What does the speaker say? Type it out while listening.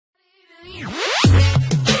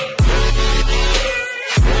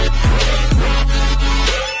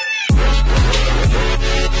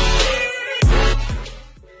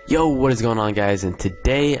Yo, what is going on, guys? And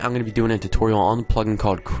today I'm going to be doing a tutorial on the plugin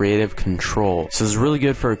called Creative Control. So this is really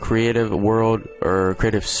good for a creative world or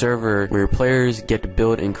creative server where your players get to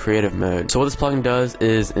build in creative mode. So what this plugin does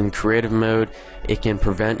is in creative mode, it can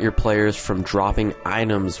prevent your players from dropping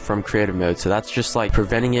items from creative mode. So that's just like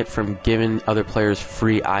preventing it from giving other players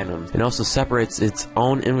free items. It also separates its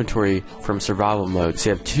own inventory from survival mode. So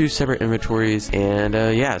you have two separate inventories, and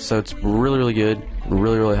yeah, so it's really good.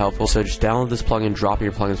 Really helpful. So just download this plugin, drop it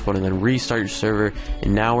in your plugins folder, and then restart your server,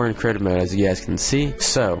 and now we're in creative mode, as you guys can see.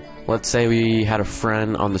 So let's say we had a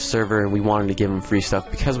friend on the server and we wanted to give him free stuff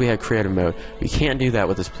because we had creative mode. We can't do that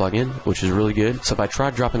with this plugin, which is really good. So if I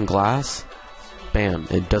try dropping glass, bam,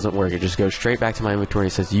 it doesn't work. It just goes straight back to my inventory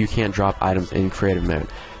and says you can't drop items in creative mode.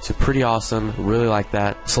 So pretty awesome, really like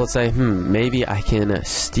that. So let's say maybe I can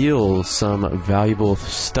steal some valuable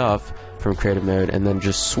stuff from creative mode and then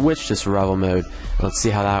just switch to survival mode. Let's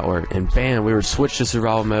see how that works. And bam, we were switched to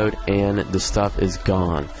survival mode and the stuff is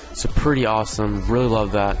gone. So pretty awesome, really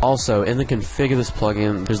love that. Also, in the config of this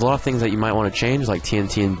plugin, there's a lot of things that you might want to change, like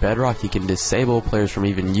TNT and Bedrock. You can disable players from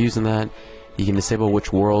even using that. You can disable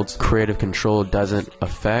which worlds creative control doesn't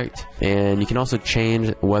affect, and you can also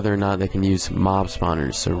change whether or not they can use mob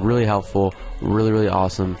spawners. So really helpful, really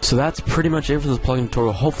awesome. So that's pretty much it for this plugin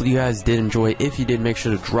tutorial. Hopefully you guys did enjoy. If you did, make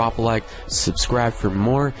sure to drop a like, subscribe for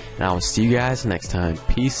more, and I will see you guys next time.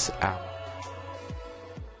 Peace out.